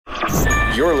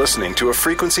You're listening to a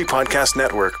Frequency Podcast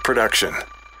Network production.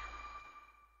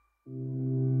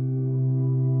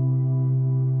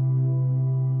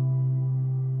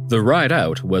 The ride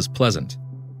out was pleasant.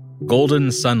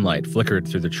 Golden sunlight flickered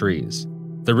through the trees.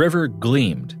 The river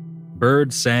gleamed.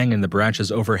 Birds sang in the branches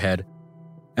overhead.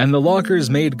 And the loggers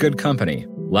made good company,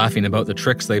 laughing about the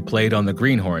tricks they played on the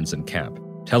greenhorns in camp,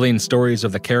 telling stories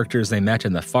of the characters they met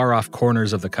in the far-off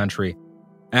corners of the country,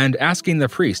 and asking the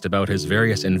priest about his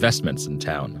various investments in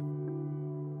town.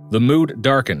 The mood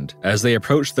darkened as they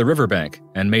approached the riverbank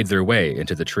and made their way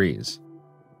into the trees.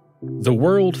 The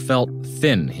world felt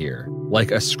thin here,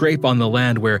 like a scrape on the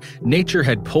land where nature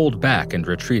had pulled back and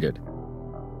retreated.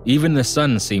 Even the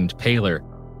sun seemed paler,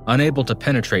 unable to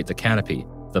penetrate the canopy,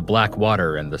 the black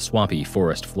water, and the swampy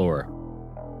forest floor.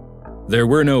 There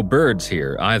were no birds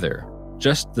here either,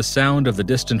 just the sound of the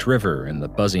distant river and the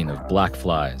buzzing of black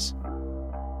flies.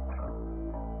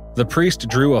 The priest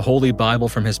drew a holy Bible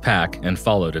from his pack and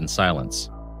followed in silence,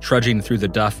 trudging through the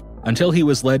duff until he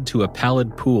was led to a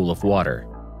pallid pool of water.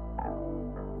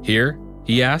 "Here?"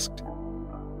 he asked.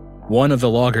 One of the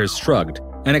loggers shrugged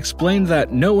and explained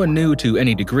that no one knew to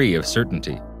any degree of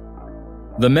certainty.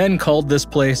 The men called this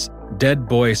place Dead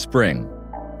Boy Spring,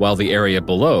 while the area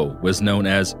below was known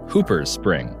as Hooper's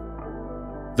Spring.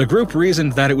 The group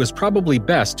reasoned that it was probably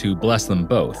best to bless them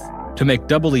both, to make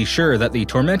doubly sure that the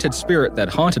tormented spirit that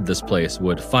haunted this place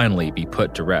would finally be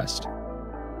put to rest.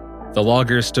 The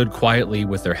loggers stood quietly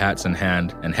with their hats in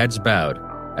hand and heads bowed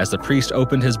as the priest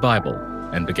opened his Bible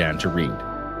and began to read.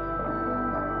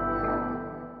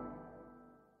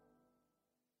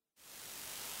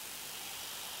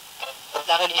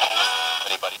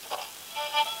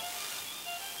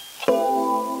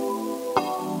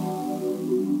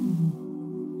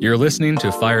 You're listening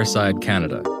to Fireside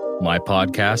Canada, my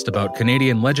podcast about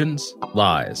Canadian legends,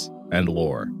 lies, and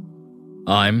lore.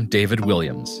 I'm David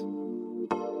Williams.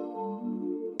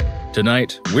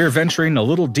 Tonight, we're venturing a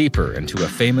little deeper into a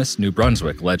famous New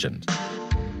Brunswick legend.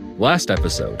 Last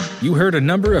episode, you heard a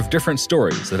number of different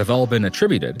stories that have all been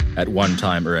attributed, at one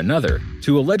time or another,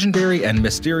 to a legendary and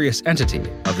mysterious entity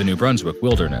of the New Brunswick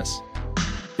wilderness.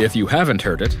 If you haven't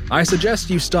heard it, I suggest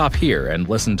you stop here and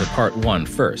listen to part 1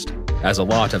 first, as a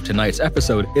lot of tonight's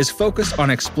episode is focused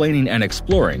on explaining and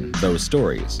exploring those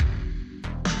stories.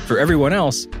 For everyone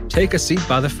else, take a seat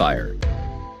by the fire.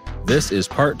 This is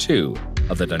part 2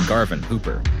 of the Dungarvan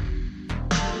Hooper.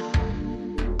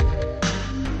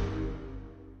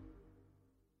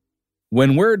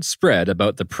 When word spread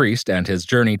about the priest and his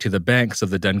journey to the banks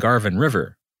of the Dungarvan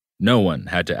River, no one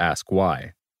had to ask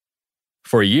why.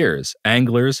 For years,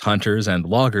 anglers, hunters, and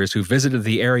loggers who visited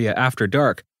the area after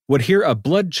dark would hear a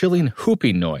blood-chilling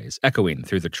whooping noise echoing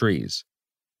through the trees.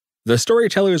 The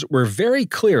storytellers were very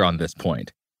clear on this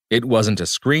point. It wasn't a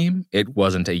scream, it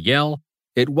wasn't a yell,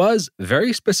 it was,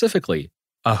 very specifically,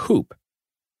 a whoop.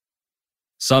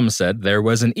 Some said there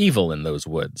was an evil in those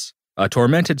woods, a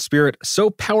tormented spirit so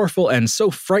powerful and so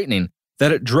frightening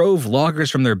that it drove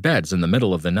loggers from their beds in the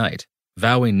middle of the night,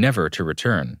 vowing never to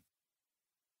return.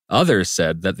 Others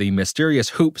said that the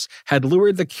mysterious whoops had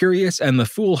lured the curious and the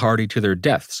foolhardy to their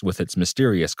deaths with its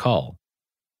mysterious call.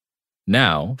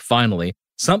 Now, finally,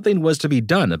 something was to be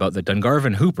done about the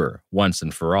Dungarvan Hooper once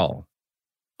and for all.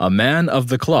 A man of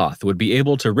the cloth would be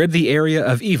able to rid the area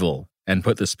of evil and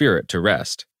put the spirit to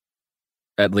rest.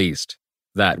 At least,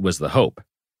 that was the hope.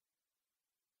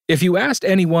 If you asked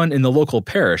anyone in the local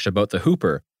parish about the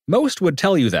Hooper, most would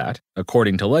tell you that,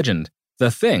 according to legend,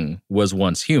 the thing was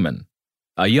once human.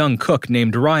 A young cook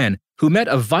named Ryan who met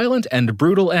a violent and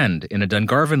brutal end in a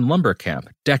Dungarvan lumber camp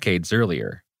decades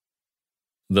earlier.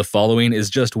 The following is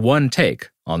just one take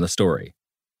on the story.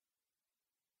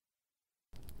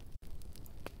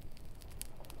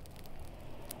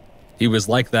 He was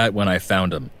like that when I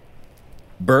found him.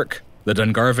 Burke, the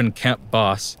Dungarvan camp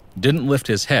boss, didn't lift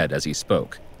his head as he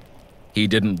spoke. He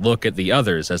didn't look at the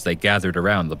others as they gathered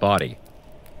around the body.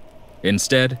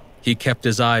 Instead, he kept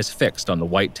his eyes fixed on the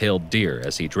white-tailed deer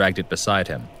as he dragged it beside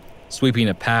him, sweeping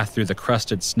a path through the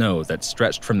crusted snow that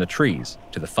stretched from the trees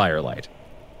to the firelight.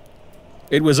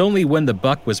 It was only when the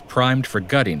buck was primed for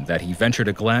gutting that he ventured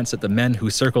a glance at the men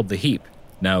who circled the heap,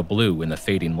 now blue in the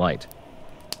fading light.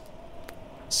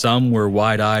 Some were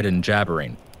wide-eyed and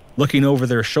jabbering, looking over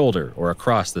their shoulder or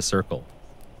across the circle.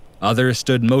 Others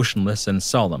stood motionless and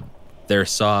solemn, their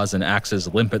saws and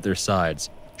axes limp at their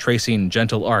sides, tracing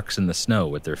gentle arcs in the snow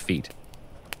with their feet.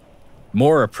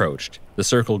 More approached, the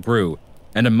circle grew,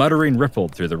 and a muttering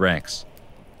rippled through the ranks.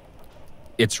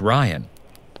 "It's Ryan."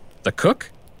 "The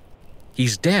cook?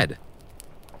 He's dead."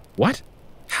 "What?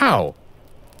 How?"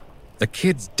 "The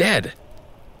kid's dead."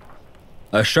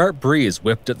 A sharp breeze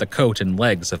whipped at the coat and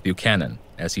legs of Buchanan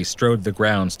as he strode the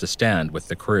grounds to stand with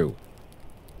the crew.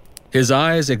 His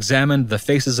eyes examined the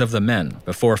faces of the men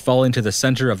before falling to the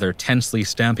center of their tensely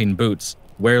stamping boots,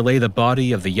 where lay the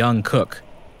body of the young cook,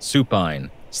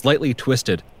 supine, slightly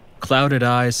twisted, clouded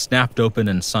eyes snapped open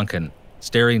and sunken,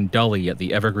 staring dully at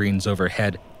the evergreens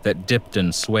overhead that dipped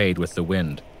and swayed with the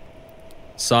wind.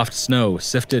 Soft snow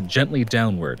sifted gently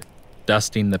downward,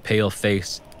 dusting the pale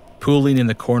face, pooling in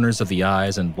the corners of the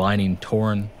eyes and lining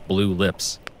torn, blue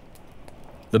lips.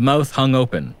 The mouth hung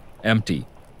open, empty,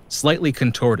 slightly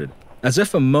contorted, as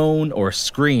if a moan or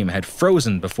scream had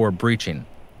frozen before breaching,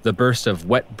 the burst of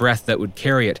wet breath that would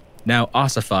carry it now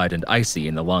ossified and icy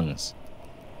in the lungs.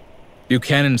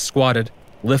 Buchanan squatted,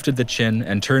 lifted the chin,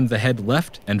 and turned the head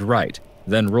left and right,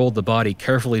 then rolled the body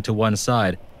carefully to one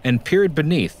side and peered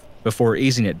beneath before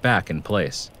easing it back in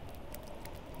place.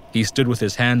 He stood with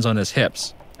his hands on his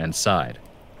hips and sighed.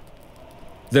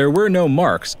 There were no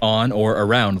marks on or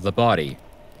around the body,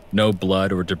 no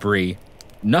blood or debris,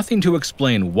 nothing to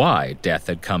explain why death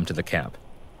had come to the camp.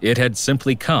 It had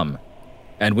simply come,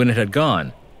 and when it had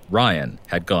gone, Ryan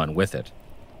had gone with it.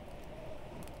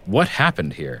 What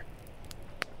happened here?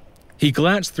 He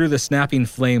glanced through the snapping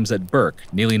flames at Burke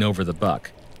kneeling over the buck.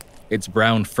 Its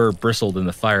brown fur bristled in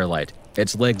the firelight,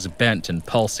 its legs bent and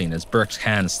pulsing as Burke's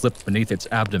hand slipped beneath its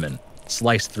abdomen,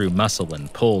 sliced through muscle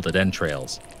and pulled at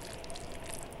entrails.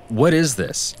 What is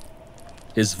this?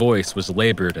 His voice was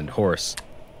labored and hoarse.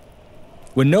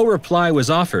 When no reply was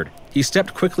offered, he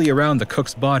stepped quickly around the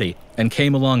cook's body and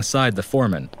came alongside the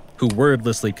foreman, who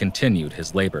wordlessly continued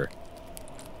his labor.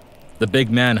 The big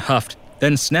man huffed,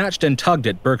 then snatched and tugged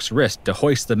at Burke's wrist to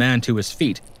hoist the man to his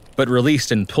feet, but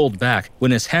released and pulled back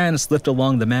when his hand slipped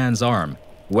along the man's arm,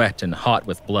 wet and hot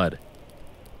with blood.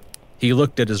 He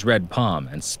looked at his red palm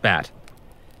and spat.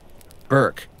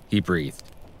 "Burke," he breathed.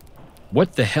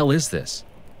 "What the hell is this?"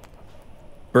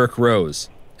 Burke rose.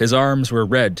 His arms were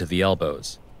red to the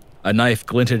elbows. A knife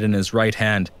glinted in his right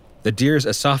hand. The deer's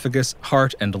esophagus,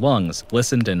 heart, and lungs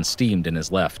glistened and steamed in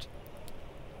his left.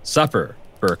 "Supper,"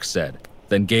 Burke said,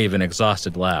 then gave an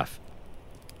exhausted laugh.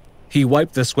 He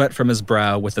wiped the sweat from his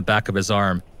brow with the back of his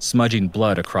arm, smudging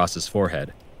blood across his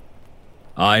forehead.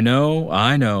 I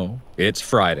know, it's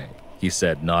Friday," he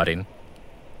said, nodding.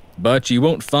 "But you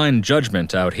won't find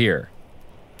judgment out here."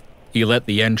 He let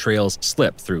the entrails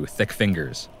slip through thick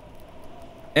fingers.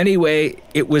 "Anyway,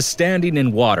 it was standing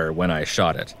in water when I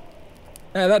shot it.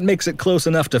 That makes it close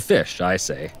enough to fish, I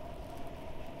say."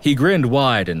 He grinned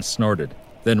wide and snorted,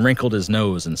 then wrinkled his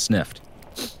nose and sniffed.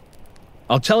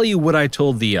 "I'll tell you what I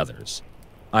told the others.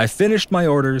 I finished my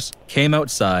orders, came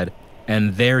outside,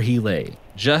 and there he lay,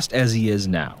 just as he is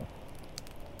now."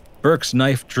 Burke's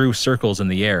knife drew circles in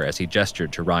the air as he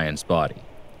gestured to Ryan's body.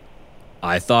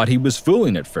 "I thought he was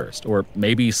fooling at first, or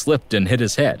maybe he slipped and hit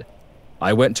his head.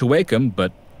 I went to wake him,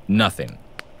 but nothing."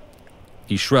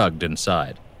 He shrugged and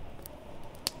sighed.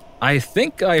 "I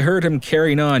think I heard him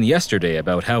carrying on yesterday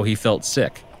about how he felt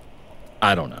sick.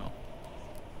 I don't know.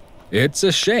 It's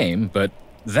a shame, but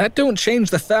that don't change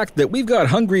the fact that we've got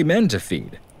hungry men to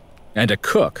feed, and a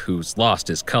cook who's lost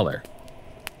his color."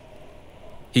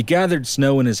 He gathered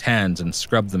snow in his hands and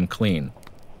scrubbed them clean.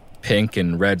 Pink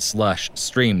and red slush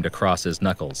streamed across his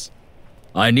knuckles.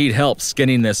 "I need help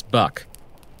skinning this buck."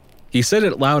 He said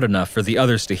it loud enough for the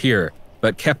others to hear,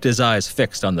 but kept his eyes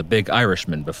fixed on the big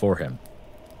Irishman before him.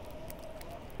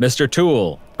 "Mr.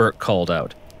 Toole," Burke called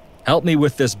out, "help me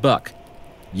with this buck.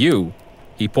 You,"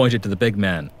 he pointed to the big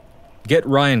man, "get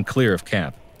Ryan clear of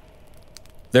camp.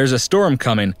 There's a storm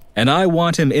coming, and I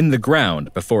want him in the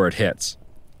ground before it hits."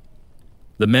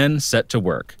 The men set to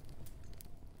work.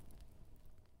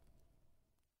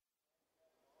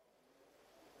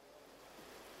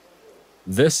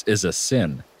 This is a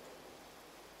sin.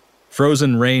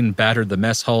 Frozen rain battered the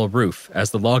mess hall roof as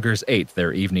the loggers ate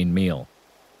their evening meal.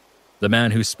 The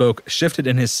man who spoke shifted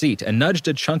in his seat and nudged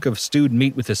a chunk of stewed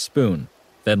meat with his spoon,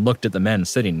 then looked at the men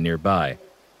sitting nearby.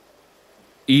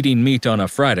 "Eating meat on a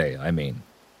Friday, I mean.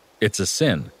 It's a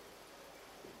sin."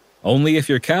 "Only if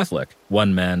you're Catholic,"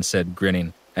 one man said,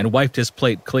 grinning, and wiped his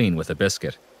plate clean with a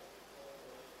biscuit.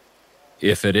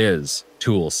 "If it is,"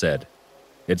 Toole said,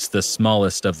 "it's the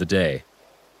smallest of the day."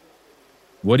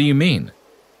 "What do you mean?"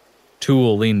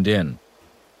 Toole leaned in.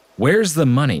 "Where's the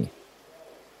money?"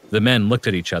 The men looked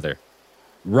at each other.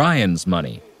 "Ryan's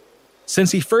money.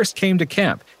 Since he first came to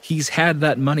camp, he's had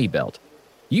that money belt.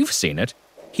 You've seen it.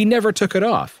 He never took it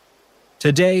off.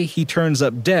 Today, he turns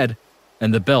up dead,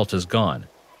 and the belt is gone."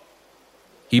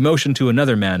 He motioned to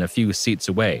another man a few seats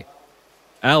away.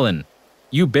 "Alan,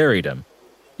 you buried him.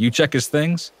 You check his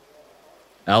things?"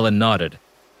 Alan nodded.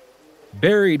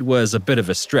 Buried was a bit of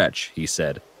a stretch, he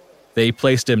said. They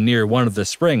placed him near one of the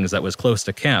springs that was close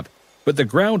to camp, but the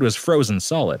ground was frozen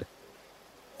solid.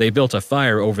 They built a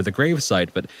fire over the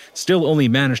gravesite, but still only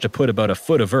managed to put about a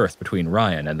foot of earth between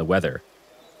Ryan and the weather.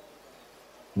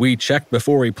 We checked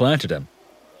before we planted him.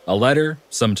 A letter,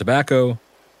 some tobacco,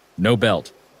 no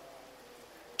belt.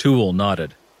 Toole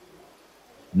nodded.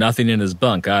 Nothing in his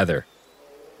bunk either.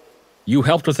 You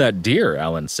helped with that deer,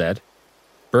 Allen said.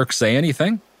 Burke say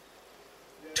anything?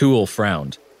 Toole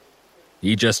frowned.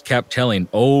 He just kept telling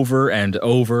over and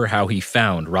over how he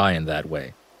found Ryan that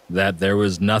way, that there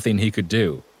was nothing he could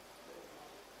do.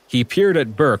 He peered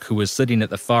at Burke, who was sitting at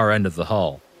the far end of the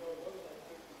hall.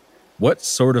 What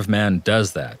sort of man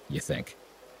does that, you think?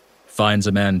 Finds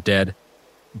a man dead,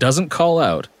 doesn't call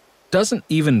out, doesn't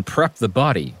even prep the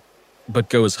body, but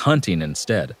goes hunting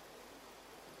instead.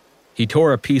 He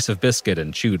tore a piece of biscuit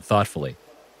and chewed thoughtfully.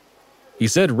 He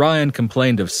said Ryan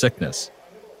complained of sickness.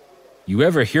 You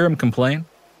ever hear him complain?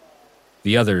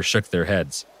 The others shook their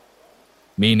heads.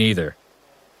 Me neither.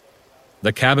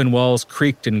 The cabin walls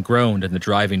creaked and groaned in the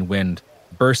driving wind,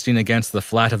 bursting against the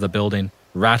flat of the building,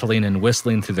 rattling and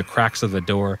whistling through the cracks of the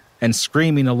door, and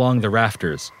screaming along the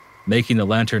rafters, making the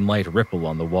lantern light ripple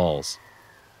on the walls.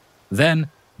 Then,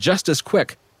 just as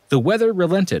quick, the weather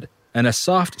relented, and a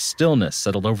soft stillness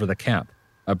settled over the camp,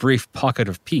 a brief pocket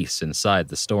of peace inside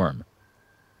the storm.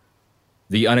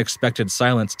 The unexpected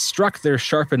silence struck their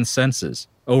sharpened senses,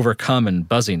 overcome and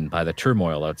buzzing by the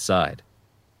turmoil outside.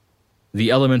 The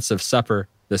elements of supper,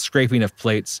 the scraping of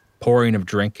plates, pouring of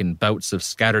drink, and bouts of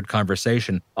scattered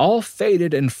conversation all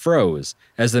faded and froze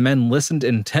as the men listened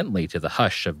intently to the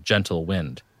hush of gentle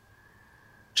wind.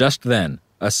 Just then,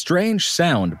 a strange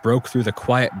sound broke through the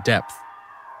quiet depth.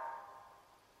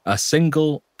 A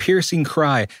single, piercing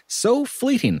cry, so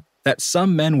fleeting that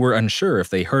some men were unsure if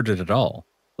they heard it at all,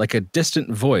 like a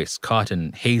distant voice caught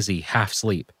in hazy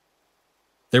half-sleep.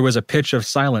 There was a pitch of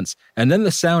silence, and then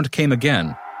the sound came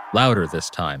again, louder this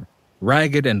time,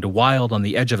 ragged and wild on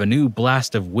the edge of a new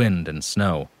blast of wind and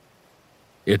snow.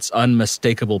 Its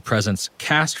unmistakable presence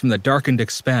cast from the darkened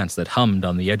expanse that hummed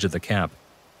on the edge of the camp.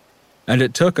 And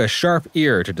it took a sharp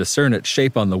ear to discern its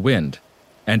shape on the wind,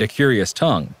 and a curious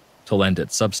tongue to lend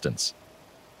it substance.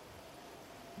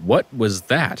 What was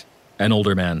that? An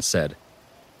older man said.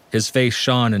 His face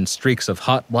shone in streaks of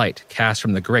hot light cast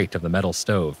from the grate of the metal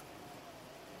stove.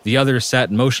 The others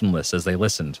sat motionless as they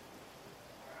listened.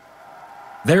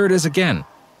 There it is again.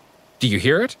 Do you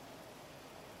hear it?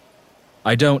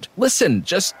 I don't. Listen,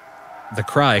 just... The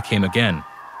cry came again.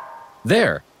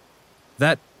 There.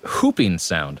 That whooping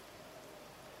sound.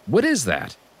 What is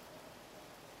that?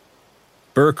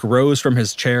 Burke rose from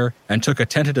his chair and took a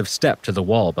tentative step to the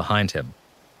wall behind him.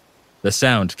 The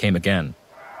sound came again.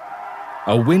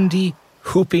 A windy,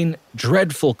 whooping,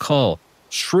 dreadful call,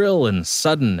 shrill and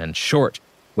sudden and short,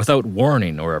 without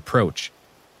warning or approach.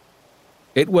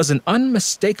 It was an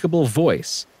unmistakable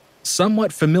voice,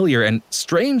 somewhat familiar and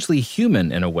strangely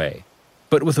human in a way,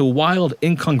 but with a wild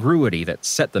incongruity that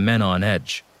set the men on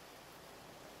edge.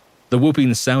 The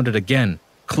whooping sounded again,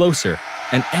 closer,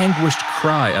 an anguished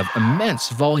cry of immense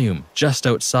volume just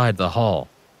outside the hall.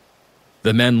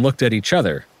 The men looked at each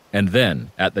other, and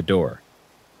then at the door.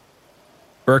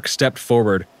 Burke stepped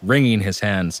forward, wringing his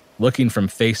hands, looking from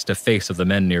face to face of the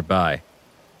men nearby.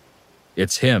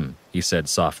 It's him, he said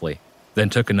softly, then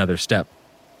took another step.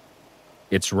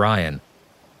 It's Ryan.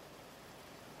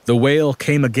 The wail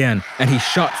came again, and he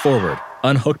shot forward,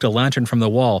 unhooked a lantern from the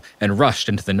wall, and rushed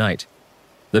into the night.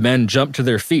 The men jumped to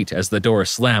their feet as the door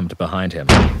slammed behind him.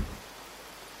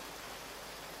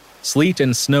 Sleet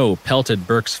and snow pelted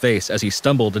Burke's face as he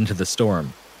stumbled into the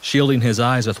storm, shielding his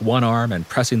eyes with one arm and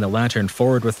pressing the lantern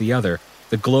forward with the other,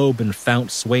 the globe and fount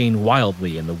swaying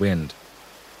wildly in the wind.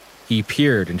 He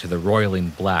peered into the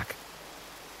roiling black.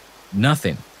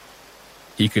 Nothing.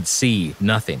 He could see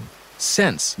nothing,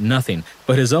 sense nothing,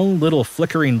 but his own little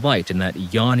flickering light in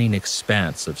that yawning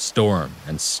expanse of storm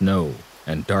and snow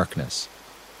and darkness.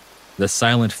 The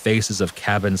silent faces of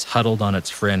cabins huddled on its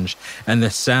fringe, and the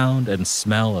sound and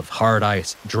smell of hard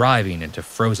ice driving into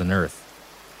frozen earth.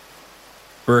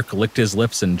 Burke licked his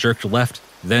lips and jerked left,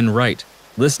 then right,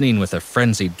 listening with a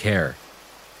frenzied care.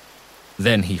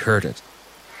 Then he heard it.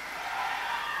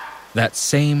 That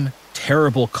same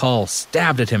terrible call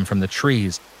stabbed at him from the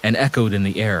trees and echoed in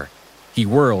the air. He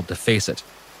whirled to face it.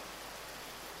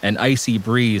 An icy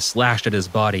breeze slashed at his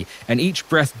body, and each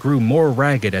breath grew more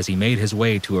ragged as he made his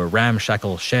way to a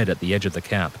ramshackle shed at the edge of the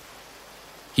camp.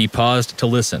 He paused to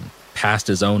listen, past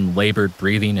his own labored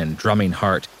breathing and drumming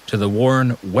heart, to the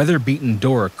worn, weather-beaten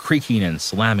door creaking and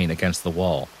slamming against the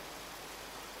wall.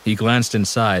 He glanced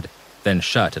inside, then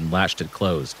shut and latched it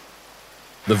closed.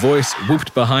 The voice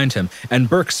whooped behind him, and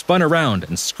Burke spun around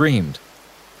and screamed.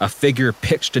 A figure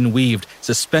pitched and weaved,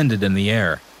 suspended in the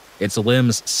air, its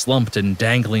limbs slumped and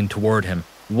dangling toward him,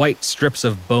 white strips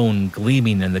of bone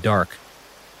gleaming in the dark.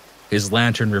 His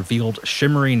lantern revealed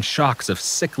shimmering shocks of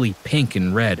sickly pink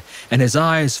and red, and his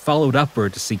eyes followed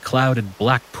upward to see clouded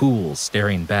black pools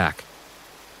staring back.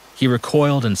 He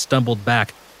recoiled and stumbled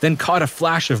back, then caught a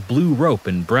flash of blue rope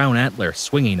and brown antler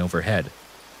swinging overhead.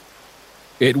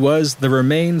 It was the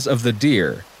remains of the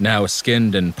deer, now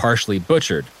skinned and partially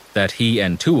butchered, that he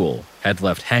and Toole had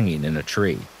left hanging in a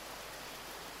tree.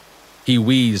 He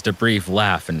wheezed a brief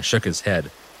laugh and shook his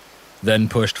head, then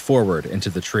pushed forward into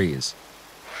the trees.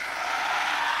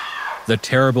 The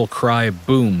terrible cry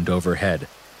boomed overhead.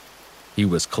 He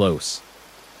was close.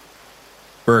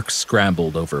 Burke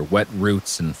scrambled over wet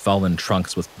roots and fallen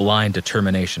trunks with blind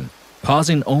determination,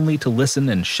 pausing only to listen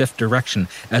and shift direction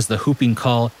as the whooping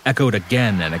call echoed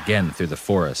again and again through the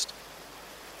forest.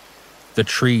 The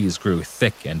trees grew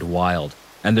thick and wild,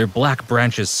 and their black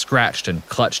branches scratched and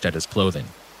clutched at his clothing.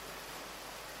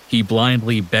 He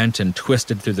blindly bent and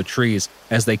twisted through the trees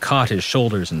as they caught his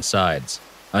shoulders and sides,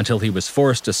 until he was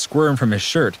forced to squirm from his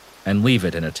shirt and leave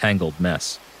it in a tangled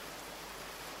mess.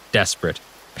 Desperate,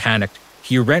 panicked,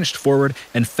 he wrenched forward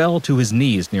and fell to his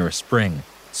knees near a spring,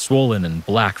 swollen and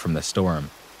black from the storm.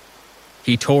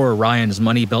 He tore Ryan's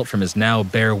money belt from his now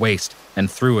bare waist and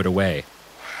threw it away.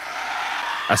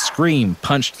 A scream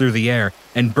punched through the air,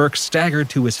 and Burke staggered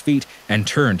to his feet and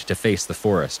turned to face the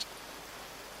forest.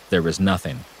 There was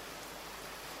nothing.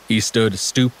 He stood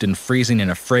stooped and freezing in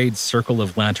a frayed circle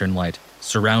of lantern light,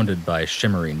 surrounded by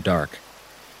shimmering dark.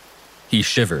 He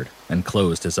shivered and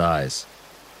closed his eyes.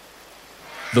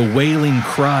 The wailing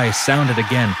cry sounded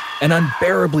again, an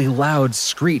unbearably loud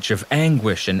screech of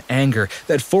anguish and anger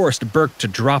that forced Burke to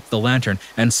drop the lantern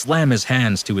and slam his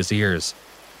hands to his ears.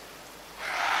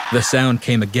 The sound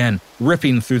came again,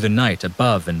 ripping through the night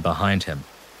above and behind him.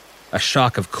 A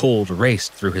shock of cold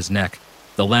raced through his neck.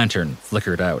 The lantern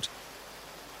flickered out.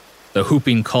 The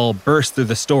whooping call burst through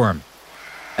the storm,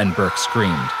 and Burke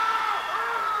screamed.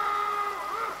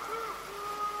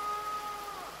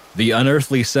 The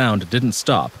unearthly sound didn't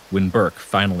stop when Burke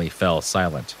finally fell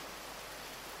silent.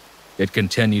 It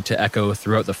continued to echo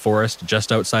throughout the forest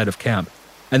just outside of camp,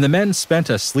 and the men spent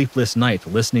a sleepless night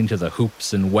listening to the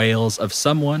whoops and wails of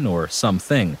someone or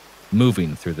something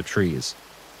moving through the trees.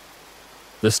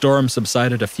 The storm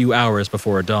subsided a few hours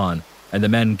before dawn, and the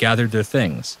men gathered their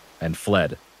things and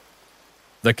fled.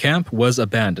 The camp was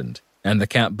abandoned, and the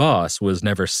camp boss was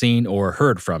never seen or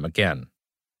heard from again.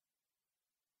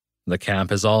 The camp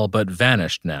has all but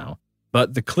vanished now,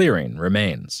 but the clearing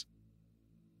remains.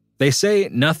 They say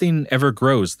nothing ever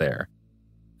grows there,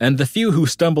 and the few who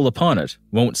stumble upon it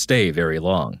won't stay very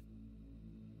long.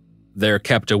 They're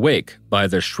kept awake by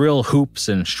the shrill whoops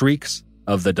and shrieks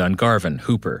of the Dungarvan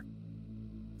Hooper,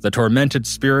 the tormented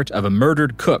spirit of a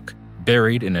murdered cook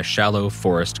buried in a shallow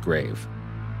forest grave.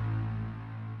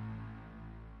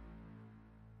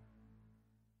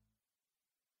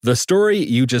 The story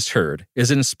you just heard is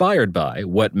inspired by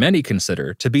what many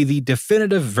consider to be the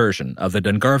definitive version of the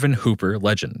Dungarvan Hooper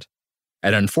legend,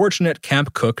 an unfortunate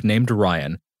camp cook named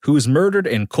Ryan who's murdered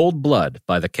in cold blood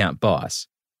by the camp boss.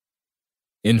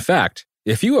 In fact,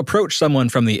 if you approach someone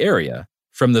from the area,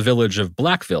 from the village of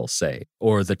Blackville, say,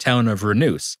 or the town of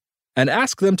Renouse, and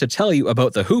ask them to tell you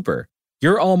about the Hooper,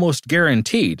 you're almost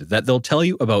guaranteed that they'll tell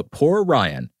you about poor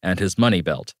Ryan and his money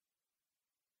belt.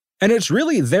 And it's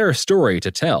really their story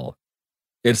to tell.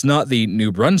 It's not the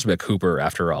New Brunswick Hooper,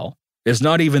 after all. It's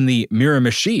not even the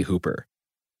Miramichi Hooper.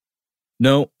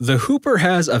 No, the Hooper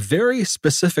has a very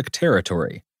specific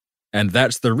territory, and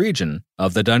that's the region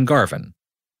of the Dungarvan.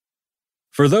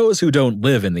 For those who don't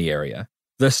live in the area,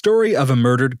 the story of a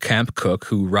murdered camp cook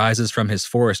who rises from his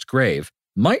forest grave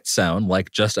might sound like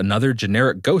just another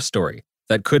generic ghost story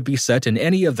that could be set in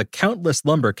any of the countless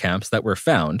lumber camps that were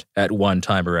found, at one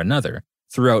time or another,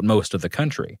 throughout most of the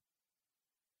country.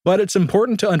 But it's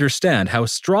important to understand how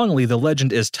strongly the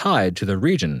legend is tied to the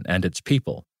region and its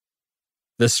people.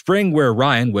 The spring where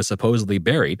Ryan was supposedly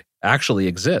buried actually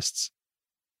exists.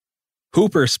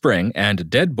 Hooper Spring and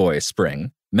Dead Boy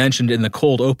Spring, mentioned in the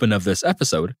cold open of this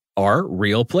episode, are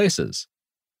real places.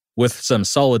 With some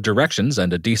solid directions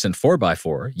and a decent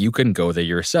 4x4, you can go there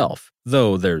yourself,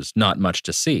 though there's not much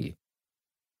to see.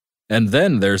 And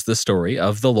then there's the story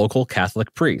of the local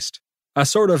Catholic priest, a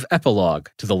sort of epilogue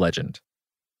to the legend.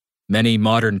 Many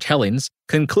modern tellings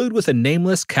conclude with a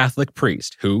nameless Catholic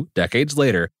priest who, decades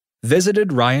later,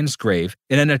 visited Ryan's grave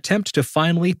in an attempt to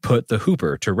finally put the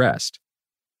Hooper to rest.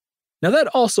 Now that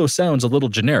also sounds a little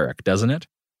generic, doesn't it?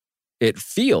 It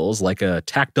feels like a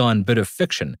tacked-on bit of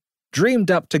fiction,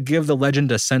 dreamed up to give the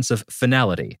legend a sense of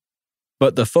finality.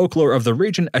 But the folklore of the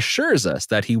region assures us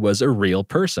that he was a real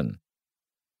person.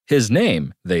 His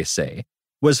name, they say,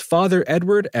 was Father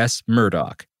Edward S.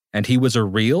 Murdoch, and he was a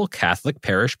real Catholic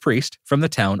parish priest from the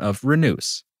town of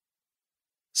Renouse.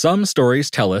 Some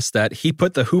stories tell us that he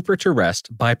put the Hooper to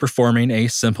rest by performing a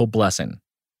simple blessing.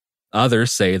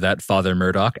 Others say that Father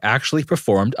Murdoch actually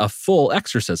performed a full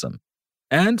exorcism,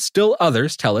 and still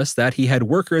others tell us that he had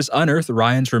workers unearth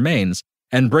Ryan's remains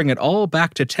and bring it all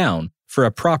back to town for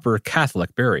a proper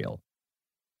Catholic burial.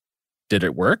 Did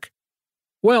it work?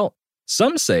 Well,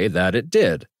 some say that it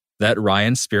did, that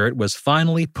Ryan's spirit was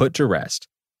finally put to rest,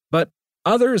 but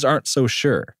others aren't so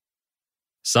sure.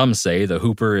 Some say the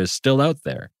Hooper is still out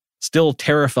there, still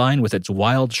terrifying with its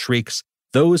wild shrieks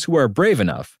those who are brave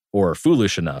enough, or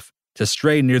foolish enough, to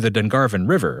stray near the Dungarvan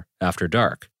River after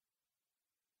dark.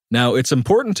 Now, it's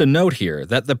important to note here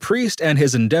that the priest and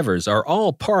his endeavors are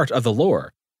all part of the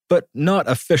lore, but not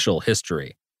official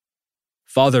history.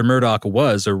 Father Murdoch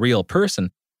was a real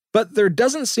person, but there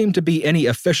doesn't seem to be any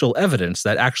official evidence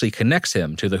that actually connects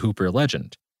him to the Hooper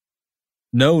legend.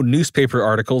 No newspaper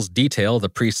articles detail the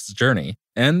priest's journey,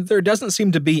 and there doesn't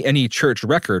seem to be any church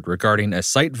record regarding a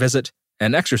site visit,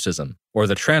 an exorcism, or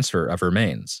the transfer of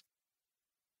remains.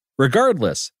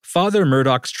 Regardless, Father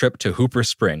Murdoch's trip to Hooper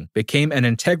Spring became an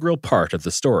integral part of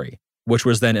the story, which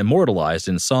was then immortalized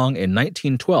in song in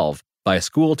 1912 by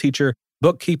schoolteacher,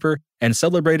 bookkeeper, and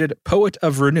celebrated poet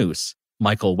of Renouse,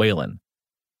 Michael Whalen.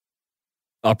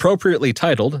 Appropriately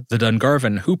titled The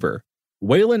Dungarvan Hooper,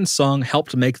 Whalen's song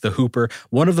helped make the Hooper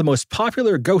one of the most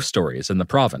popular ghost stories in the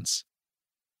province.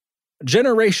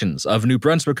 Generations of New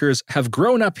Brunswickers have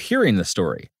grown up hearing the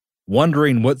story,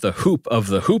 wondering what the hoop of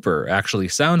the Hooper actually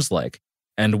sounds like,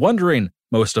 and wondering,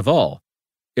 most of all,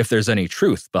 if there's any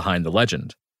truth behind the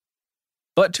legend.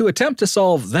 But to attempt to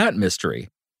solve that mystery,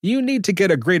 you need to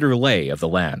get a greater lay of the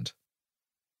land.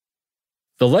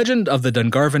 The legend of the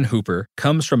Dungarvan Hooper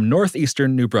comes from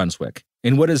northeastern New Brunswick,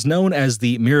 in what is known as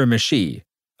the Miramichi,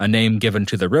 a name given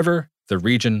to the river, the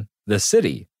region, the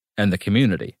city, and the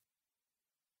community.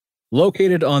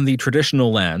 Located on the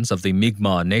traditional lands of the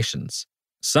Mi'kmaq nations,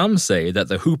 some say that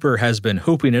the Hooper has been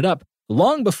hooping it up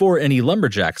long before any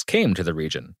lumberjacks came to the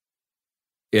region.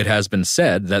 It has been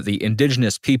said that the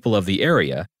indigenous people of the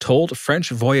area told French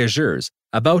voyageurs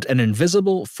about an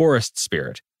invisible forest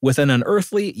spirit with an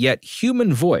unearthly yet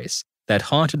human voice that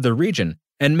haunted the region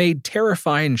and made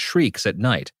terrifying shrieks at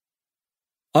night.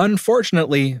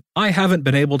 Unfortunately, I haven't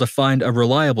been able to find a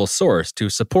reliable source to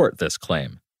support this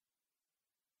claim.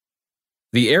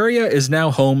 The area is now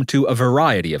home to a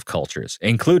variety of cultures,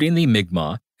 including the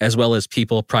Mi'kmaq, as well as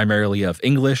people primarily of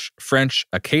English, French,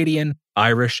 Acadian,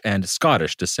 Irish, and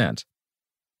Scottish descent.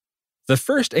 The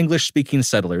first English-speaking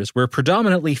settlers were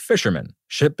predominantly fishermen,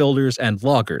 shipbuilders, and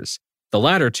loggers, the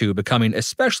latter two becoming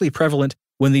especially prevalent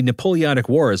when the Napoleonic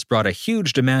Wars brought a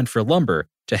huge demand for lumber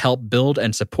to help build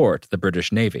and support the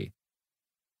British Navy.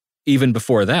 Even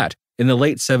before that, in the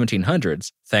late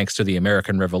 1700s, thanks to the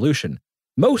American Revolution,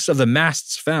 most of the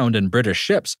masts found in British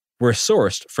ships were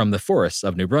sourced from the forests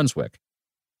of New Brunswick.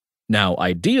 Now,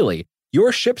 ideally,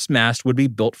 your ship's mast would be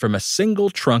built from a single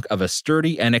trunk of a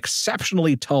sturdy and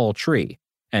exceptionally tall tree,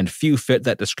 and few fit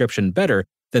that description better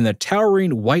than the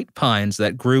towering white pines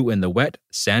that grew in the wet,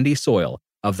 sandy soil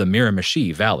of the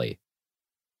Miramichi Valley.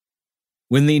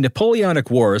 When the Napoleonic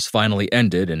Wars finally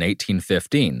ended in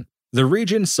 1815, the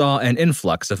region saw an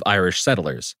influx of Irish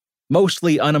settlers,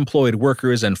 mostly unemployed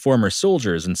workers and former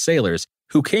soldiers and sailors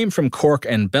who came from Cork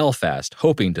and Belfast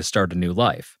hoping to start a new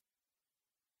life.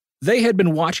 They had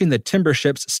been watching the timber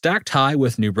ships stacked high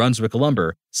with New Brunswick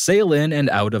lumber sail in and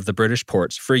out of the British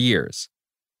ports for years.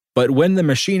 But when the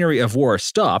machinery of war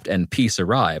stopped and peace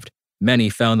arrived, many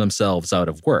found themselves out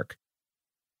of work.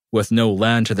 With no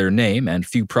land to their name and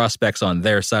few prospects on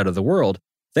their side of the world,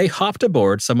 they hopped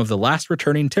aboard some of the last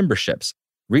returning timber ships,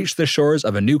 reached the shores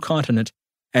of a new continent,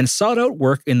 and sought out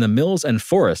work in the mills and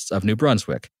forests of New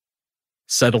Brunswick,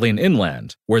 settling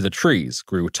inland where the trees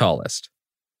grew tallest.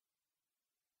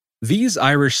 These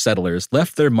Irish settlers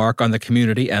left their mark on the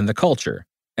community and the culture,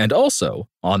 and also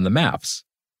on the maps.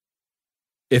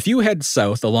 If you head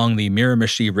south along the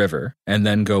Miramichi River and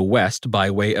then go west by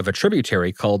way of a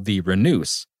tributary called the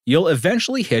Renouse, you'll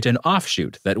eventually hit an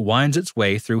offshoot that winds its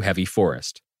way through heavy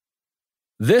forest.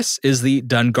 This is the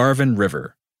Dungarvan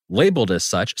River, labeled as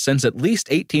such since at least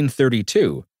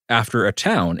 1832, after a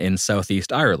town in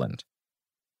southeast Ireland.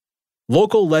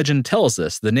 Local legend tells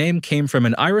us the name came from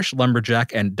an Irish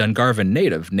lumberjack and Dungarvan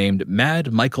native named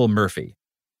Mad Michael Murphy.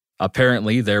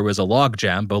 Apparently, there was a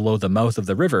logjam below the mouth of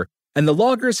the river and the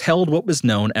loggers held what was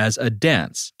known as a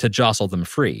dance to jostle them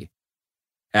free.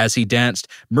 As he danced,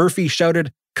 Murphy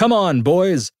shouted, "Come on,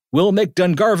 boys, we'll make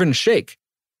Dungarvan shake,"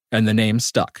 and the name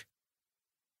stuck.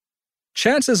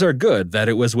 Chances are good that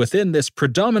it was within this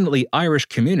predominantly Irish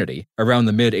community around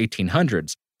the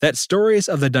mid-1800s that stories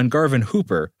of the Dungarvan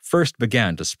Hooper first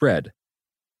began to spread.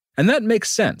 And that makes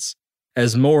sense.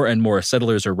 As more and more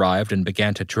settlers arrived and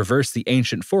began to traverse the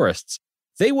ancient forests,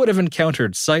 they would have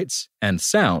encountered sights and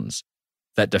sounds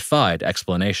that defied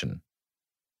explanation.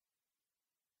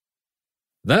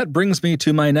 That brings me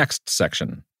to my next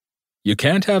section. You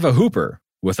can't have a hooper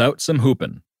without some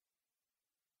hoopin'.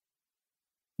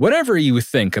 Whatever you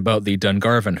think about the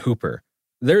Dungarvan Hooper,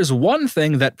 there's one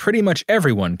thing that pretty much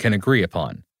everyone can agree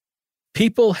upon.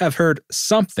 People have heard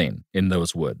something in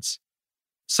those woods.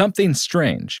 Something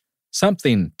strange,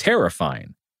 something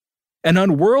terrifying. An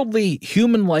unworldly,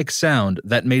 human-like sound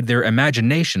that made their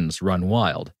imaginations run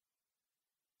wild.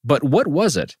 But what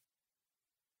was it?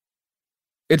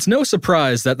 It's no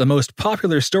surprise that the most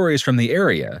popular stories from the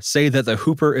area say that the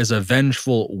Hooper is a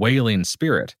vengeful, wailing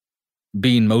spirit.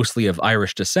 Being mostly of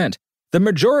Irish descent, the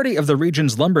majority of the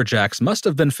region's lumberjacks must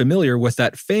have been familiar with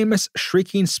that famous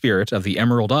shrieking spirit of the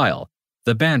Emerald Isle,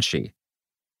 the Banshee.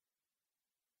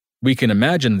 We can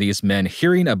imagine these men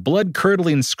hearing a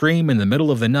blood-curdling scream in the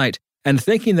middle of the night and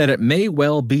thinking that it may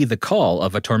well be the call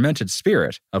of a tormented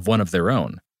spirit of one of their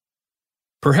own.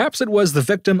 Perhaps it was the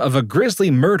victim of a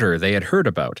grisly murder they had heard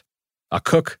about, a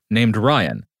cook named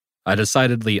Ryan, a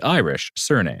decidedly Irish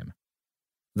surname.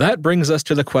 That brings us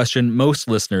to the question most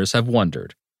listeners have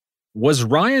wondered. Was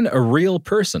Ryan a real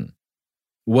person?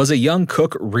 Was a young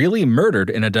cook really murdered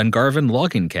in a Dungarvan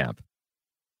logging camp?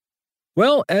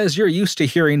 Well, as you're used to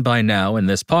hearing by now in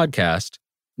this podcast,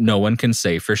 no one can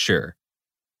say for sure.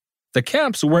 The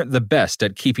camps weren't the best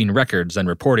at keeping records and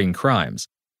reporting crimes,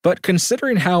 but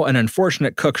considering how an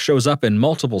unfortunate cook shows up in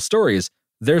multiple stories,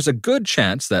 there's a good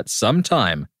chance that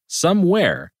sometime,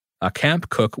 somewhere, a camp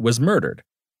cook was murdered.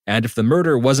 And if the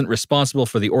murder wasn't responsible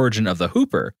for the origin of the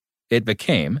Hooper, it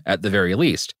became, at the very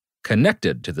least,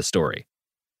 connected to the story.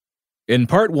 In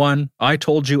part 1, I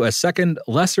told you a second,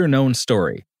 lesser-known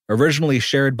story, originally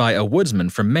shared by a woodsman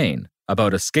from Maine,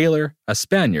 about a scaler, a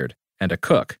Spaniard, and a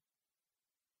cook.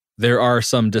 There are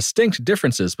some distinct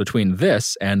differences between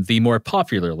this and the more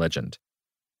popular legend.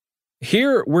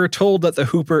 Here, we're told that the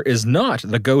Hooper is not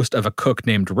the ghost of a cook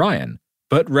named Ryan,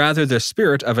 but rather the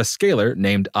spirit of a scaler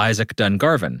named Isaac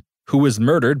Dungarvan, who was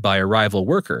murdered by a rival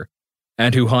worker,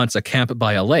 and who haunts a camp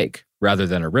by a lake rather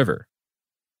than a river.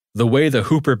 The way the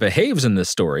Hooper behaves in this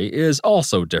story is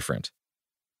also different.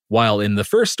 While in the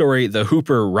first story, the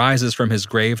Hooper rises from his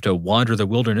grave to wander the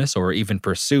wilderness or even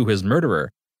pursue his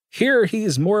murderer, here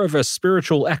he's more of a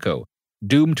spiritual echo,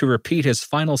 doomed to repeat his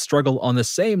final struggle on the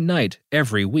same night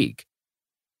every week.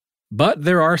 But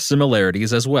there are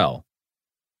similarities as well.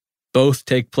 Both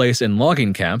take place in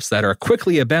logging camps that are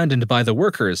quickly abandoned by the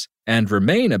workers and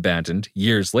remain abandoned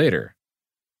years later.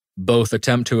 Both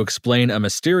attempt to explain a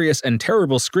mysterious and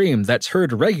terrible scream that's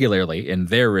heard regularly in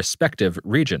their respective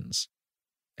regions.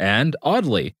 And,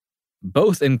 oddly,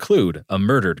 both include a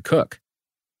murdered cook.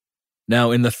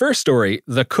 Now, in the first story,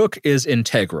 the cook is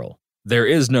integral. There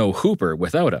is no Hooper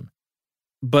without him.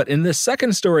 But in this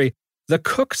second story, the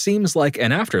cook seems like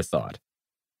an afterthought.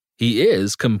 He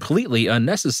is completely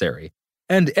unnecessary,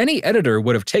 and any editor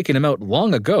would have taken him out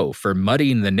long ago for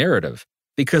muddying the narrative,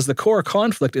 because the core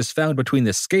conflict is found between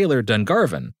the scaler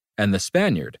Dungarvan and the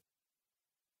Spaniard.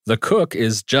 The cook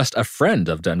is just a friend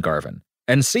of Dungarvan,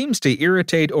 and seems to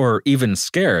irritate or even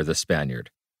scare the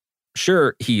Spaniard.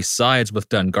 Sure, he sides with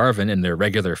Dungarvan in their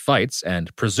regular fights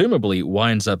and presumably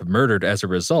winds up murdered as a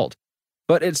result,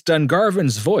 but it's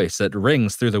Dungarvan's voice that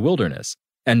rings through the wilderness,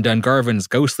 and Dungarvan's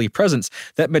ghostly presence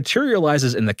that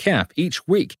materializes in the camp each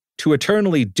week to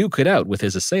eternally duke it out with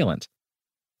his assailant.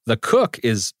 The cook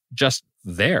is just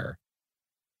there.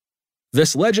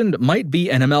 This legend might be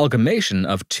an amalgamation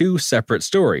of two separate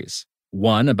stories,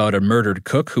 one about a murdered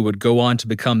cook who would go on to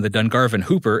become the Dungarvan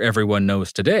Hooper everyone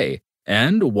knows today,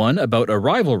 and one about a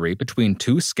rivalry between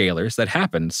two scalers that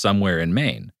happened somewhere in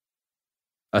Maine.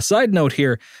 A side note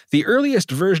here, the earliest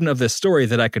version of this story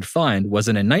that I could find was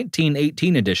in a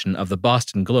 1918 edition of the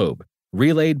Boston Globe,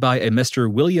 relayed by a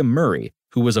Mr. William Murray,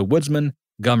 who was a woodsman,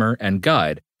 gummer, and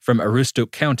guide from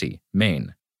Aroostook County,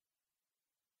 Maine.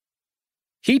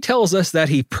 He tells us that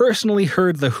he personally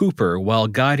heard the Hooper while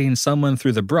guiding someone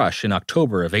through the brush in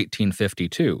October of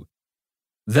 1852,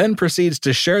 then proceeds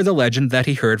to share the legend that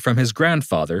he heard from his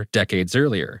grandfather decades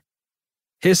earlier.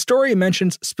 His story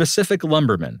mentions specific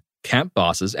lumbermen, camp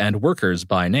bosses, and workers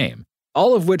by name,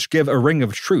 all of which give a ring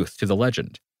of truth to the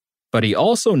legend. but he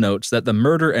also notes that the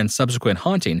murder and subsequent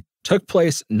haunting took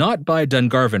place not by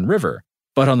Dungarvan River,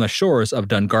 but on the shores of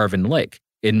Dungarvan Lake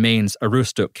in Maine's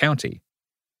Aroostook County.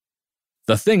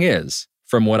 The thing is,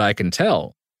 from what I can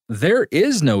tell, there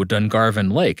is no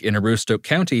Dungarvan Lake in Aroostook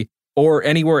County or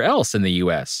anywhere else in the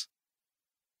U.S.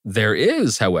 There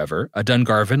is, however, a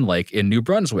Dungarvan Lake in New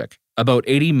Brunswick, about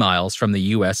 80 miles from the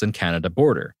U.S. and Canada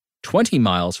border, 20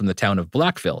 miles from the town of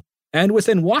Blackville, and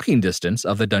within walking distance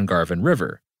of the Dungarvan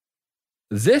River.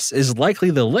 This is likely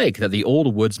the lake that the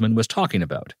old woodsman was talking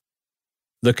about.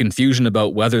 The confusion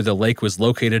about whether the lake was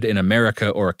located in America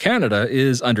or Canada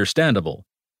is understandable.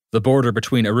 The border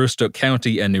between Aroostook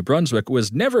County and New Brunswick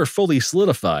was never fully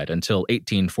solidified until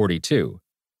 1842.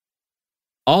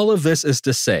 All of this is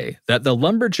to say that the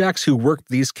lumberjacks who worked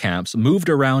these camps moved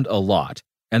around a lot,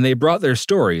 and they brought their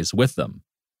stories with them.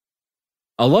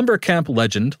 A lumber camp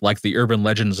legend, like the urban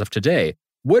legends of today,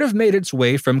 would have made its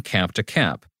way from camp to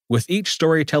camp, with each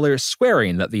storyteller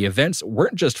swearing that the events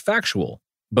weren't just factual,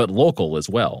 but local as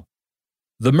well.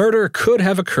 The murder could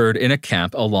have occurred in a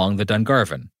camp along the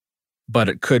Dungarvan, but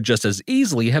it could just as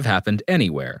easily have happened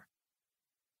anywhere.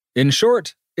 In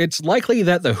short, it's likely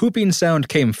that the whooping sound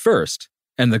came first,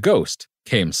 and the ghost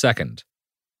came second.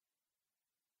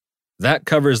 That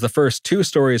covers the first two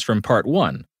stories from Part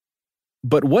 1.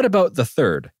 But what about the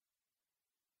third?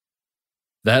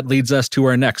 That leads us to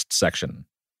our next section,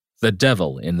 The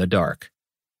Devil in the Dark.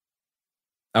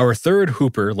 Our third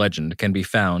Hooper legend can be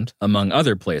found, among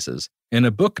other places, in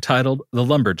a book titled The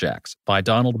Lumberjacks by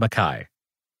Donald Mackay.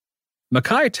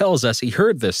 Mackay tells us he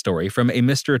heard this story from a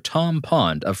Mr. Tom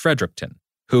Pond of Fredericton,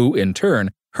 who, in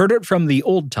turn, heard it from the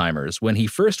old-timers when he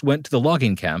first went to the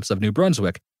logging camps of New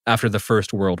Brunswick after the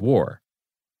First World War.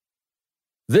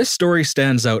 This story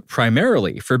stands out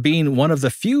primarily for being one of the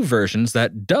few versions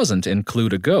that doesn't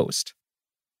include a ghost.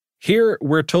 Here,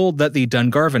 we're told that the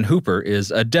Dungarvan Hooper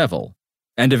is a devil,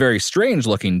 and a very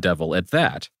strange-looking devil at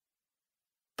that.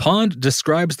 Pond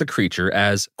describes the creature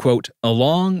as, quote, a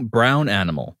long, brown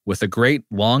animal with a great,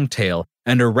 long tail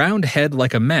and a round head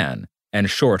like a man and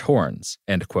short horns,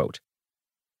 end quote.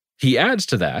 He adds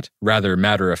to that, rather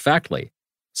matter-of-factly,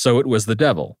 so it was the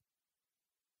devil.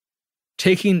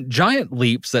 Taking giant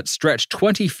leaps that stretch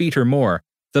 20 feet or more,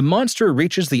 the monster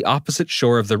reaches the opposite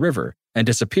shore of the river and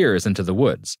disappears into the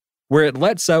woods, where it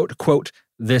lets out, quote,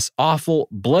 this awful,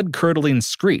 blood-curdling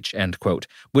screech, end quote,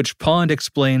 which Pond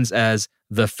explains as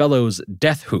the fellow's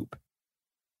death whoop.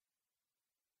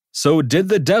 So did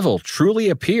the devil truly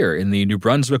appear in the New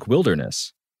Brunswick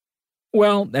wilderness?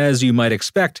 Well, as you might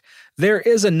expect, there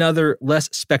is another, less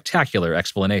spectacular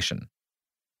explanation.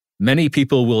 Many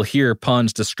people will hear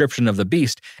Pond's description of the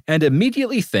beast and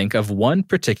immediately think of one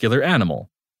particular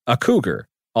animal, a cougar,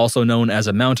 also known as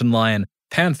a mountain lion,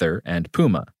 panther, and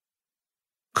puma.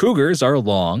 Cougars are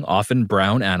long, often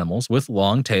brown animals with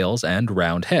long tails and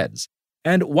round heads,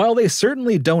 and while they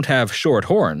certainly don't have short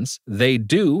horns, they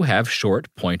do have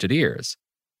short, pointed ears.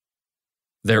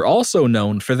 They're also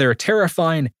known for their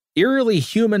terrifying, eerily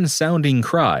human-sounding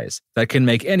cries that can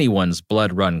make anyone's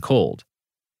blood run cold.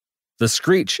 The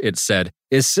screech, it's said,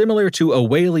 is similar to a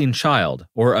wailing child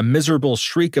or a miserable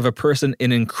shriek of a person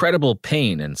in incredible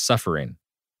pain and suffering.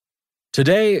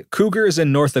 Today, cougars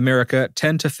in North America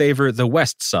tend to favor the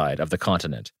west side of the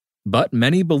continent, but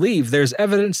many believe there's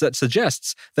evidence that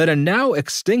suggests that a now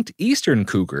extinct eastern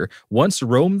cougar once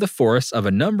roamed the forests of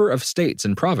a number of states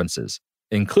and provinces,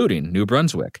 including New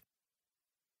Brunswick.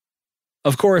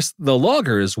 Of course, the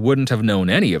loggers wouldn't have known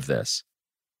any of this.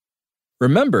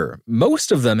 Remember,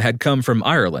 most of them had come from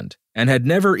Ireland and had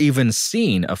never even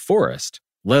seen a forest,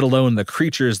 let alone the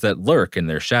creatures that lurk in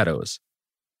their shadows.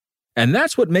 And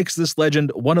that's what makes this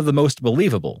legend one of the most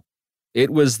believable. It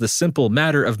was the simple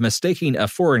matter of mistaking a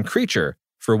foreign creature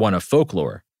for one of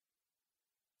folklore.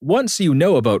 Once you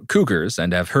know about cougars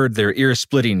and have heard their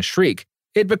ear-splitting shriek,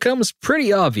 it becomes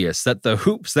pretty obvious that the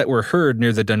whoops that were heard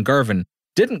near the Dungarvan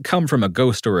didn't come from a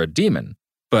ghost or a demon,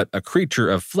 but a creature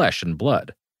of flesh and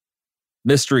blood.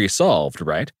 Mystery solved,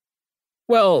 right?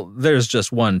 Well, there's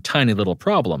just one tiny little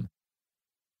problem.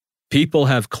 People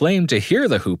have claimed to hear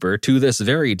the Hooper to this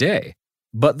very day,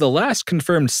 but the last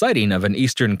confirmed sighting of an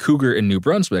eastern cougar in New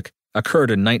Brunswick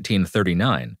occurred in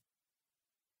 1939.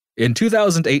 In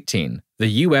 2018, the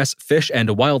U.S. Fish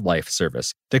and Wildlife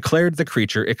Service declared the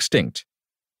creature extinct.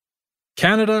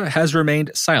 Canada has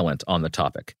remained silent on the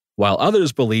topic, while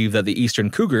others believe that the eastern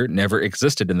cougar never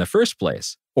existed in the first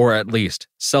place, or at least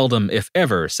seldom if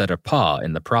ever set a paw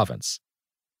in the province.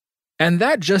 And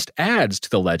that just adds to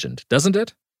the legend, doesn't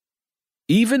it?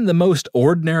 Even the most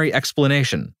ordinary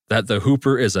explanation that the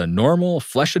Hooper is a normal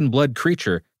flesh and blood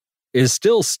creature is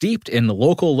still steeped in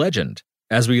local legend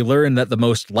as we learn that the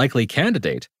most likely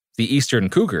candidate, the eastern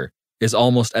cougar, is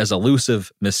almost as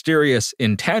elusive, mysterious,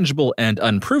 intangible, and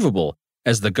unprovable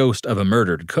as the ghost of a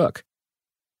murdered cook.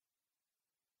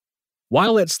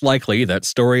 While it's likely that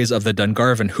stories of the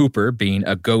Dungarvan Hooper being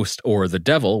a ghost or the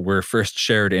devil were first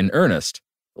shared in earnest,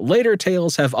 later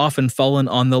tales have often fallen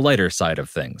on the lighter side of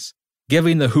things,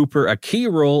 giving the Hooper a key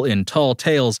role in tall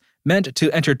tales meant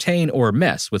to entertain or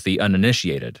mess with the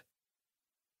uninitiated.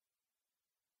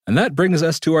 And that brings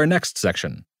us to our next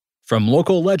section, from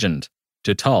local legend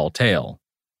to tall tale.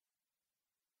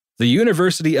 The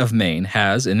University of Maine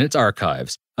has in its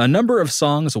archives a number of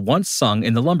songs once sung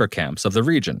in the lumber camps of the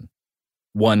region.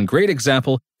 One great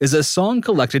example is a song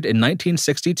collected in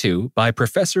 1962 by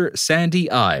Professor Sandy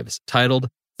Ives titled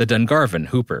The Dungarvan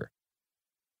Hooper.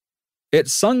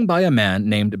 It's sung by a man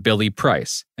named Billy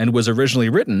Price and was originally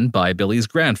written by Billy's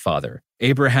grandfather,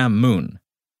 Abraham Moon.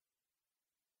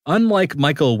 Unlike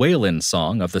Michael Whalen's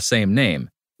song of the same name,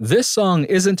 this song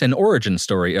isn't an origin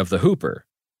story of the Hooper.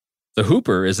 The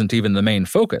Hooper isn't even the main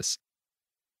focus.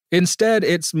 Instead,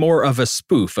 it's more of a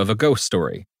spoof of a ghost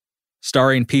story,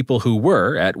 starring people who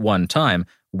were, at one time,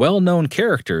 well-known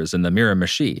characters in the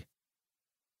Miramichi.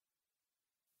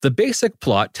 The basic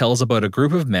plot tells about a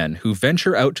group of men who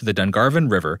venture out to the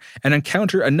Dungarvan River and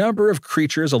encounter a number of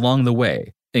creatures along the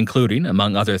way, including,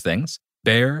 among other things,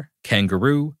 bear,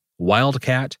 kangaroo,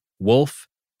 wildcat, wolf,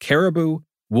 caribou,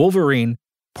 wolverine,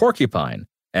 porcupine,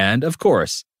 and, of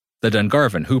course, the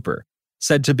Dungarvan Hooper,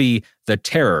 said to be the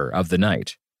terror of the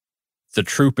night. The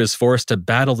troop is forced to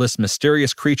battle this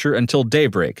mysterious creature until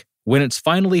daybreak, when it's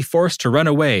finally forced to run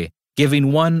away,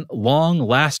 giving one long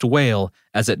last wail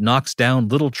as it knocks down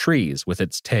little trees with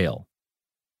its tail.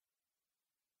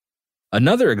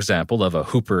 Another example of a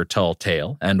Hooper tall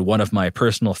tale, and one of my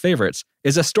personal favorites,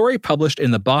 is a story published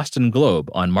in the Boston Globe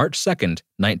on March 2,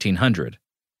 1900.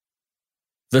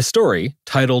 The story,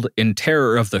 titled In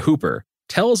Terror of the Hooper,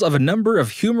 tells of a number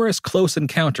of humorous close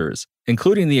encounters,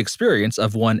 including the experience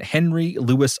of one Henry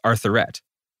Louis Arthurette.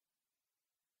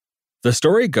 The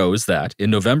story goes that, in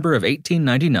November of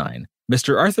 1899,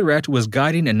 Mr. Arthurette was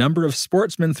guiding a number of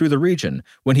sportsmen through the region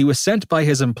when he was sent by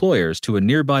his employers to a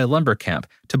nearby lumber camp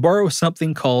to borrow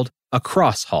something called a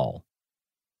cross haul.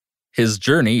 His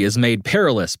journey is made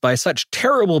perilous by such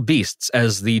terrible beasts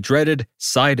as the dreaded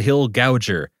side hill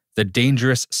gouger, the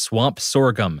dangerous swamp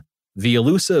sorghum, the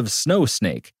elusive snow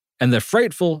snake, and the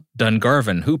frightful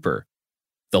Dungarvan Hooper,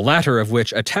 the latter of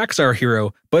which attacks our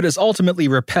hero but is ultimately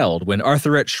repelled when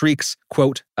Arthurette shrieks,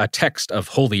 quote, a text of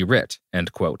Holy Writ,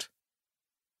 end quote.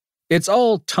 It's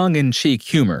all tongue-in-cheek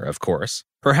humor, of course,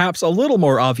 perhaps a little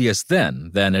more obvious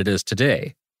then than it is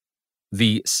today.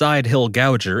 The side hill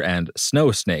gouger and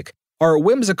snow snake are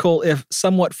whimsical if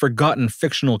somewhat forgotten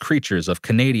fictional creatures of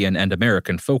Canadian and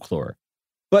American folklore.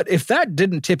 But if that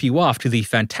didn't tip you off to the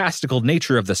fantastical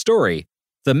nature of the story,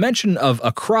 the mention of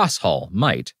a cross haul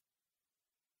might.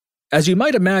 As you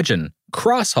might imagine,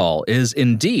 cross haul is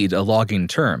indeed a logging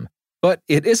term, but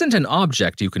it isn't an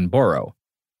object you can borrow.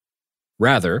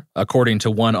 Rather, according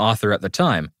to one author at the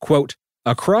time, quote,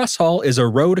 a cross haul is a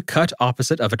road cut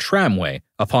opposite of a tramway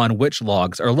upon which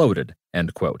logs are loaded,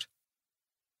 end quote.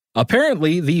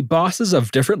 Apparently, the bosses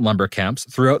of different lumber camps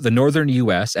throughout the northern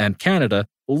U.S. and Canada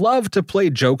love to play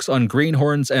jokes on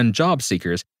greenhorns and job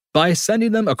seekers by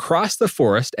sending them across the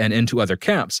forest and into other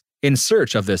camps in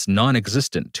search of this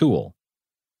non-existent tool.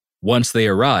 Once they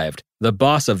arrived, the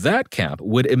boss of that camp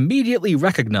would immediately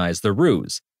recognize the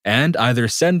ruse and either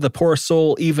send the poor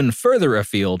soul even further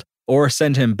afield or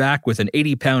send him back with an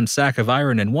 80-pound sack of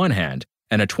iron in one hand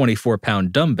and a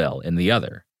 24-pound dumbbell in the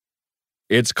other.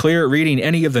 It's clear reading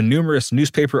any of the numerous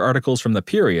newspaper articles from the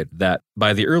period that,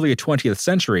 by the early 20th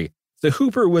century, the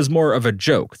Hooper was more of a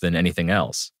joke than anything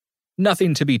else.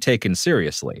 Nothing to be taken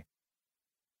seriously.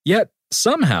 Yet,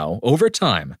 somehow, over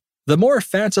time, the more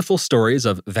fanciful stories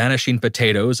of vanishing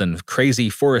potatoes and crazy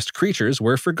forest creatures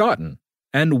were forgotten,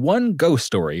 and one ghost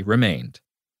story remained.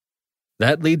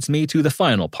 That leads me to the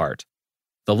final part.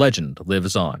 The legend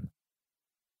lives on.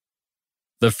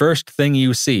 The first thing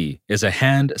you see is a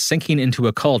hand sinking into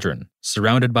a cauldron,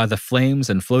 surrounded by the flames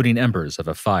and floating embers of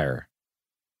a fire.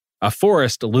 A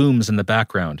forest looms in the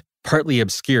background, partly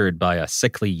obscured by a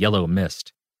sickly yellow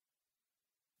mist.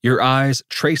 Your eyes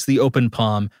trace the open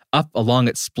palm up along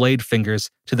its splayed fingers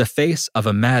to the face of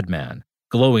a madman,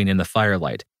 glowing in the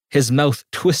firelight, his mouth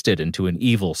twisted into an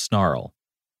evil snarl.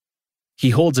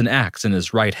 He holds an axe in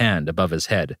his right hand above his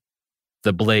head.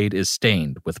 The blade is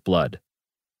stained with blood.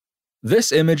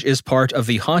 This image is part of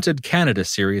the Haunted Canada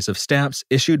series of stamps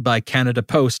issued by Canada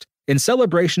Post in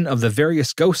celebration of the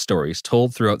various ghost stories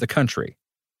told throughout the country.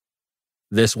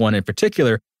 This one in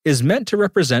particular is meant to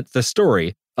represent the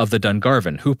story of the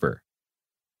Dungarvan Hooper.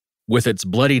 With its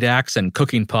bloodied axe and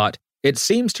cooking pot, it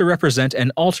seems to represent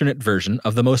an alternate version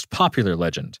of the most popular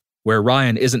legend, where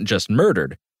Ryan isn't just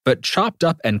murdered, but chopped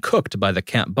up and cooked by the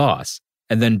camp boss,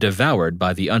 and then devoured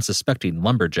by the unsuspecting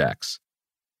lumberjacks.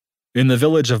 In the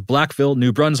village of Blackville,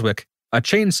 New Brunswick, a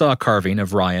chainsaw carving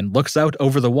of Ryan looks out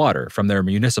over the water from their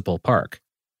municipal park.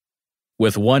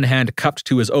 With one hand cupped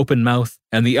to his open mouth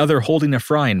and the other holding a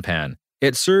frying pan,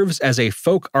 it serves as a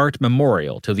folk art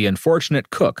memorial to the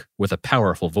unfortunate cook with a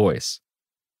powerful voice.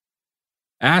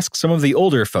 Ask some of the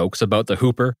older folks about the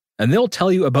Hooper, and they'll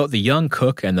tell you about the young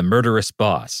cook and the murderous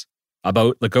boss,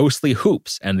 about the ghostly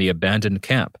hoops and the abandoned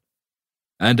camp,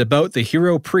 and about the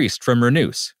hero priest from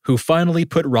Renouse who finally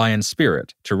put Ryan's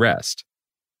spirit to rest.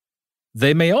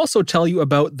 They may also tell you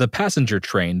about the passenger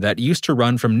train that used to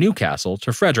run from Newcastle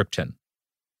to Fredericton.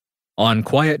 On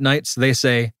quiet nights, they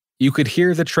say, you could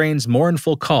hear the train's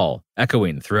mournful call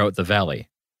echoing throughout the valley.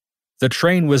 The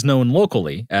train was known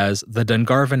locally as the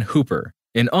Dungarvan Hooper,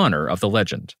 in honor of the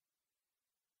legend.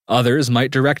 Others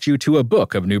might direct you to a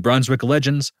book of New Brunswick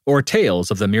legends or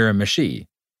tales of the Miramichi.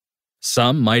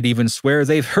 Some might even swear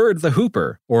they've heard the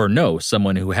Hooper or know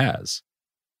someone who has.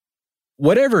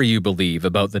 Whatever you believe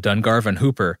about the Dungarvan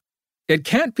Hooper, it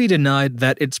can't be denied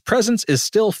that its presence is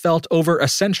still felt over a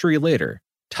century later,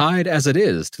 tied as it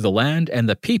is to the land and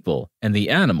the people and the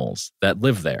animals that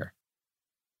live there.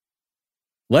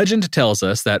 Legend tells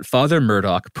us that Father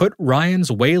Murdoch put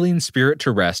Ryan's wailing spirit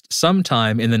to rest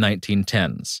sometime in the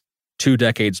 1910s, 2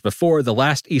 decades before the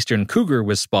last eastern cougar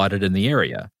was spotted in the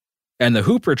area, and the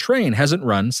Hooper train hasn't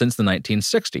run since the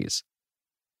 1960s.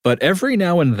 But every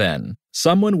now and then,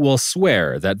 someone will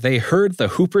swear that they heard the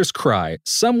Hooper's cry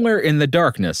somewhere in the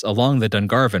darkness along the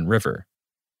Dungarvan River.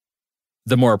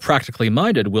 The more practically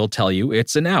minded will tell you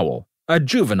it's an owl, a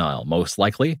juvenile most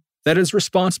likely, that is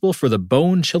responsible for the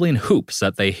bone-chilling hoops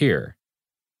that they hear.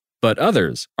 But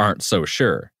others aren't so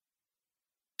sure.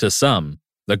 To some,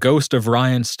 the ghost of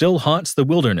Ryan still haunts the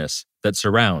wilderness that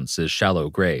surrounds his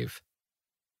shallow grave.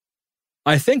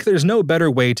 I think there's no better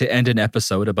way to end an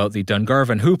episode about the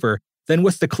Dungarvan Hooper than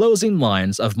with the closing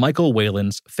lines of Michael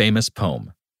Whalen's famous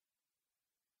poem.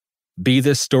 Be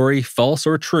this story false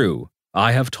or true,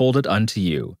 I have told it unto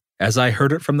you, as I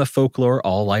heard it from the folklore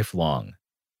all life long.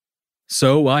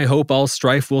 So I hope all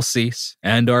strife will cease,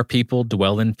 and our people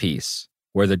dwell in peace,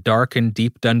 where the dark and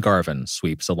deep Dungarvan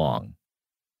sweeps along.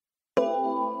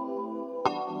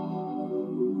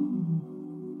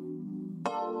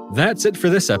 That's it for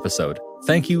this episode.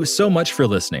 Thank you so much for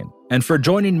listening, and for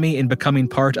joining me in becoming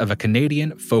part of a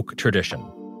Canadian folk tradition.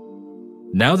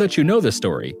 Now that you know the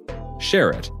story,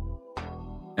 share it.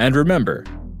 And remember,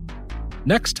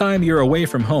 next time you're away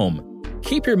from home,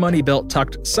 keep your money belt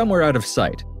tucked somewhere out of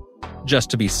sight,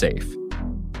 just to be safe.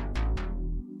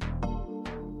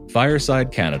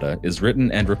 Fireside Canada is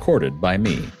written and recorded by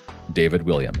me, David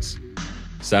Williams.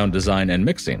 Sound design and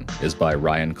mixing is by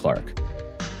Ryan Clark.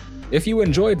 If you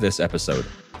enjoyed this episode,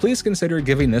 please consider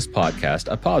giving this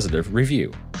podcast a positive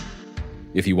review.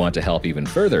 If you want to help even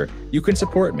further, you can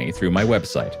support me through my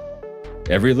website.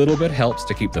 Every little bit helps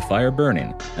to keep the fire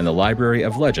burning and the Library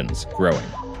of Legends growing.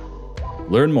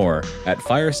 Learn more at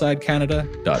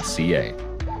firesidecanada.ca.